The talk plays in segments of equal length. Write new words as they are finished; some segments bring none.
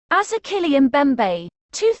As Achille Mbembe,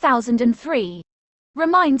 2003,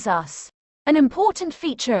 reminds us, an important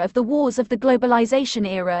feature of the wars of the globalization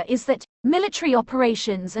era is that military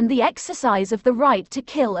operations and the exercise of the right to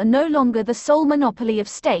kill are no longer the sole monopoly of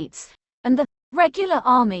states, and the regular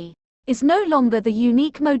army is no longer the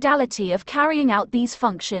unique modality of carrying out these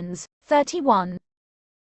functions. 31.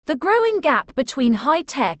 The growing gap between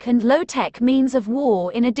high-tech and low-tech means of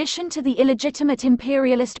war, in addition to the illegitimate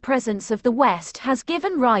imperialist presence of the West, has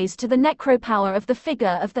given rise to the necropower of the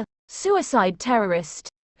figure of the suicide terrorist,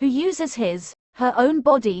 who uses her own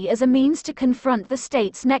body as a means to confront the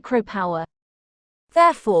state's necropower.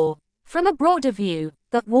 Therefore, from a broader view,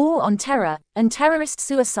 the war on terror and terrorist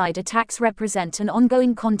suicide attacks represent an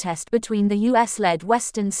ongoing contest between the US-led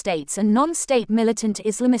Western states and non-state militant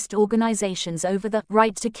Islamist organizations over the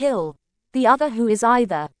right to kill the other, who is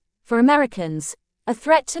either, for Americans, a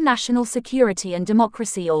threat to national security and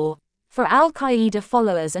democracy, or, for Al-Qaeda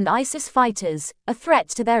followers and ISIS fighters, a threat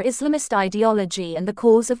to their Islamist ideology and the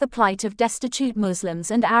cause of the plight of destitute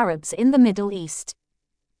Muslims and Arabs in the Middle East.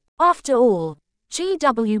 After all,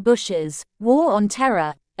 G.W. Bush's war on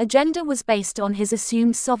terror agenda was based on his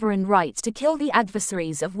assumed sovereign right to kill the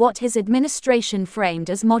adversaries of what his administration framed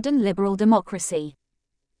as modern liberal democracy.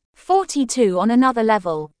 42. On another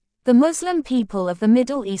level, the Muslim people of the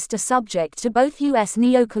Middle East are subject to both U.S.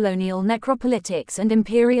 neocolonial necropolitics and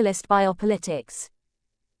imperialist biopolitics.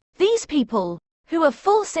 These people, who are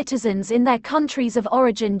full citizens in their countries of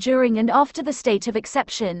origin during and after the state of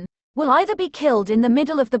exception, will either be killed in the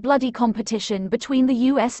middle of the bloody competition between the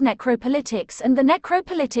U.S. necropolitics and the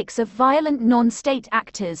necropolitics of violent non-state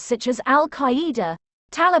actors such as Al-Qaeda,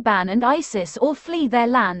 Taliban and ISIS, or flee their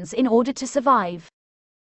lands in order to survive.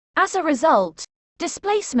 As a result,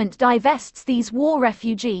 displacement divests these war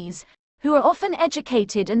refugees, who are often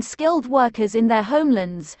educated and skilled workers in their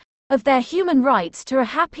homelands, of their human rights to a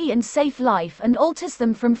happy and safe life, and alters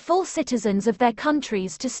them from full citizens of their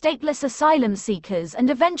countries to stateless asylum seekers and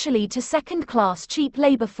eventually to second-class cheap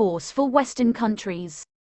labor force for Western countries.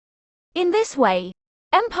 In this way,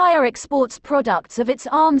 empire exports products of its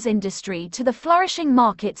arms industry to the flourishing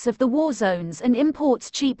markets of the war zones and imports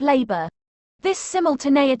cheap labor. This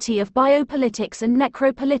simultaneity of biopolitics and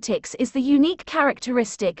necropolitics is the unique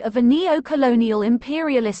characteristic of a neo-colonial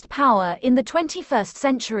imperialist power in the 21st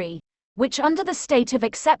century, which under the state of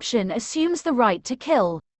exception assumes the right to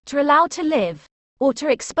kill, to allow to live, or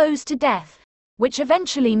to expose to death, which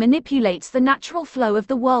eventually manipulates the natural flow of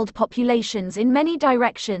the world populations in many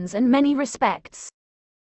directions and many respects.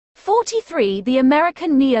 43. The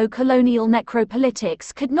American neo-colonial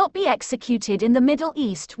necropolitics could not be executed in the Middle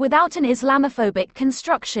East without an Islamophobic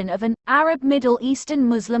construction of an Arab Middle Eastern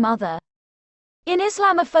Muslim other. In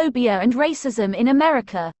Islamophobia and Racism in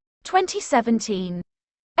America, 2017,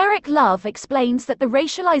 Eric Love explains that the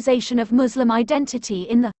racialization of Muslim identity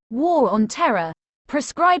in the war on terror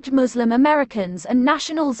prescribed Muslim Americans and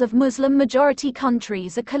nationals of Muslim-majority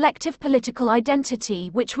countries a collective political identity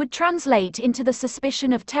which would translate into the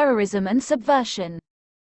suspicion of terrorism and subversion.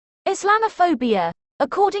 Islamophobia,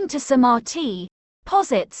 according to Samarty,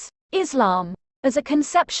 posits Islam as a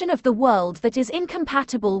conception of the world that is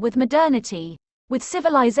incompatible with modernity, with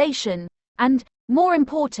civilization, and, more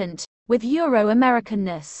important, with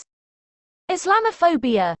Euro-Americanness.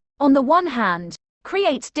 Islamophobia, on the one hand,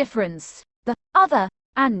 creates difference, the other,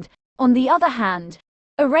 and, on the other hand,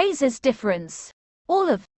 erases difference. All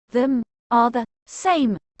of them are the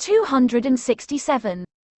same. 267.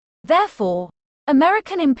 Therefore,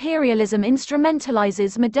 American imperialism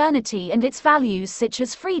instrumentalizes modernity and its values such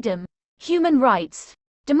as freedom, human rights,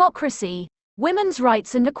 democracy, women's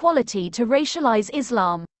rights and equality to racialize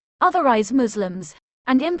Islam, otherize Muslims,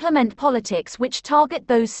 and implement politics which target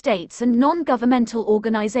those states and non-governmental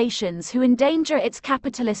organizations who endanger its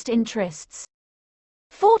capitalist interests.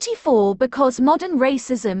 44. Because modern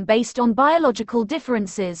racism based on biological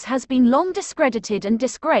differences has been long discredited and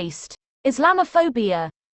disgraced, Islamophobia,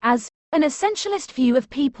 as an essentialist view of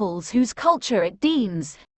peoples whose culture it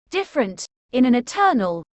deems different, in an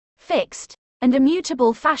eternal, fixed, and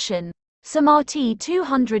immutable fashion, Samarty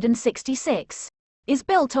 266, is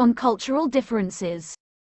built on cultural differences.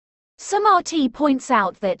 Samarty points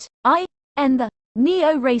out that, in the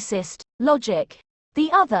neo-racist logic,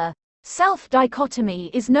 the other, self dichotomy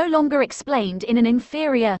is no longer explained in an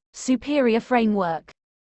inferior-superior framework.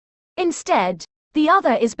 Instead, the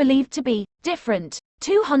other is believed to be different.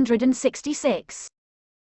 266.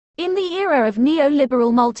 In the era of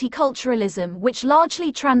neoliberal multiculturalism, which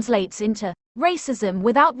largely translates into racism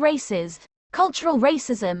without races, cultural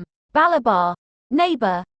racism, Balabar,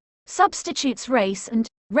 neighbor, substitutes race and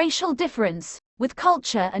racial difference with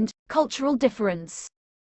culture and cultural difference.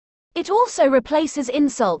 It also replaces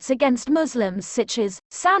insults against Muslims such as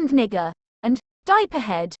sand nigger and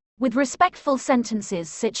diaperhead with respectful sentences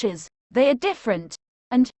such as they are different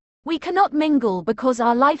and we cannot mingle because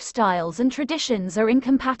our lifestyles and traditions are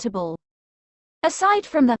incompatible. Aside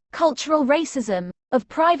from the cultural racism of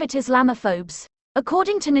private Islamophobes,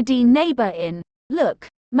 according to Nadine Neighbor in Look,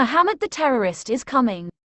 Muhammad the Terrorist is Coming,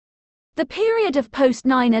 the period of post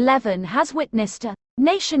 9/11 has witnessed a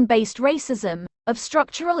nation-based racism of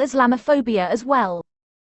structural Islamophobia as well.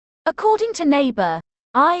 According to Neighbor,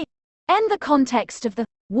 in the context of the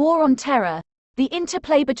war on terror, the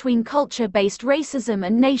interplay between culture-based racism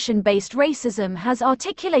and nation-based racism has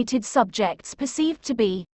articulated subjects perceived to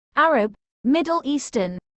be Arab, Middle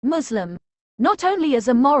Eastern, Muslim, not only as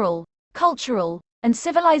a moral, cultural, and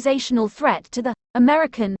civilizational threat to the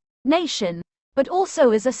American nation, but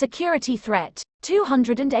also as a security threat.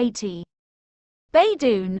 280.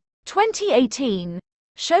 Baidoun, 2018,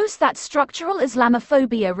 shows that structural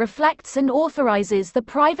Islamophobia reflects and authorizes the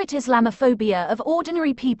private Islamophobia of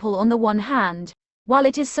ordinary people on the one hand, while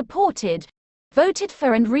it is supported, voted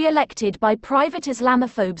for and re-elected by private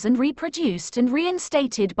Islamophobes and reproduced and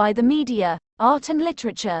reinstated by the media, art and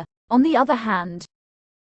literature, on the other hand.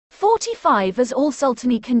 45. As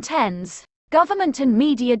Al-Sultani contends, government and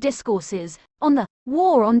media discourses on the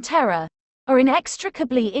war on terror are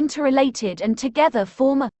inextricably interrelated and together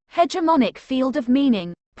form a hegemonic field of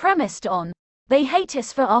meaning, premised on they hate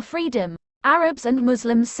us for our freedom, Arabs and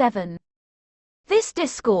Muslims. 7. This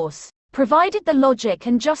discourse provided the logic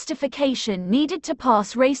and justification needed to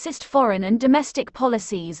pass racist foreign and domestic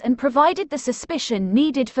policies and provided the suspicion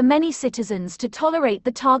needed for many citizens to tolerate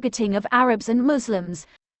the targeting of Arabs and Muslims,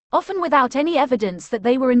 often without any evidence that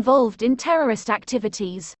they were involved in terrorist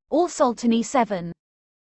activities. Al-Sultani. 7.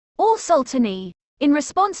 Al-Sultani, in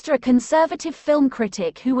response to a conservative film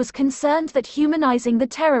critic who was concerned that humanizing the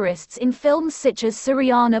terrorists in films such as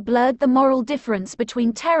Syriana blurred the moral difference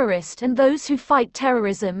between terrorists and those who fight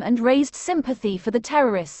terrorism and raised sympathy for the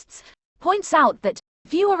terrorists, points out that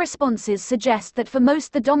viewer responses suggest that for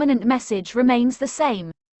most the dominant message remains the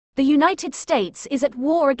same. The United States is at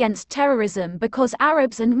war against terrorism because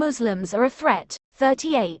Arabs and Muslims are a threat.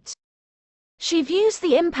 38. She views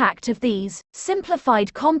the impact of these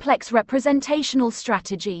simplified complex representational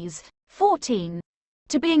strategies, 14,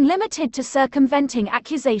 to being limited to circumventing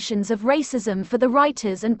accusations of racism for the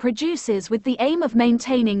writers and producers with the aim of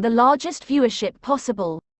maintaining the largest viewership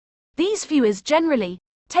possible. These viewers generally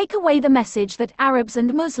take away the message that Arabs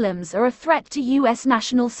and Muslims are a threat to U.S.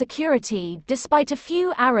 national security, despite a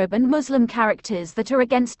few Arab and Muslim characters that are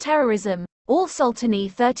against terrorism.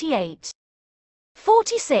 Al-Sultani. 38.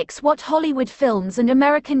 46. What Hollywood films and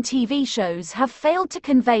American TV shows have failed to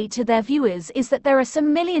convey to their viewers is that there are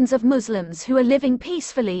some millions of Muslims who are living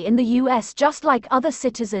peacefully in the U.S. just like other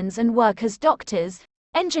citizens and workers, doctors,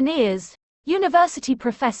 engineers, university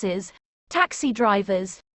professors, taxi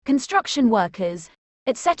drivers, construction workers,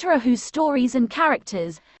 etc., whose stories and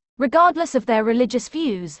characters, regardless of their religious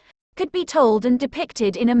views, could be told and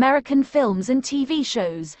depicted in American films and TV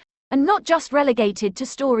shows, and not just relegated to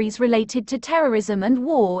stories related to terrorism and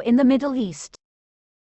war in the Middle East.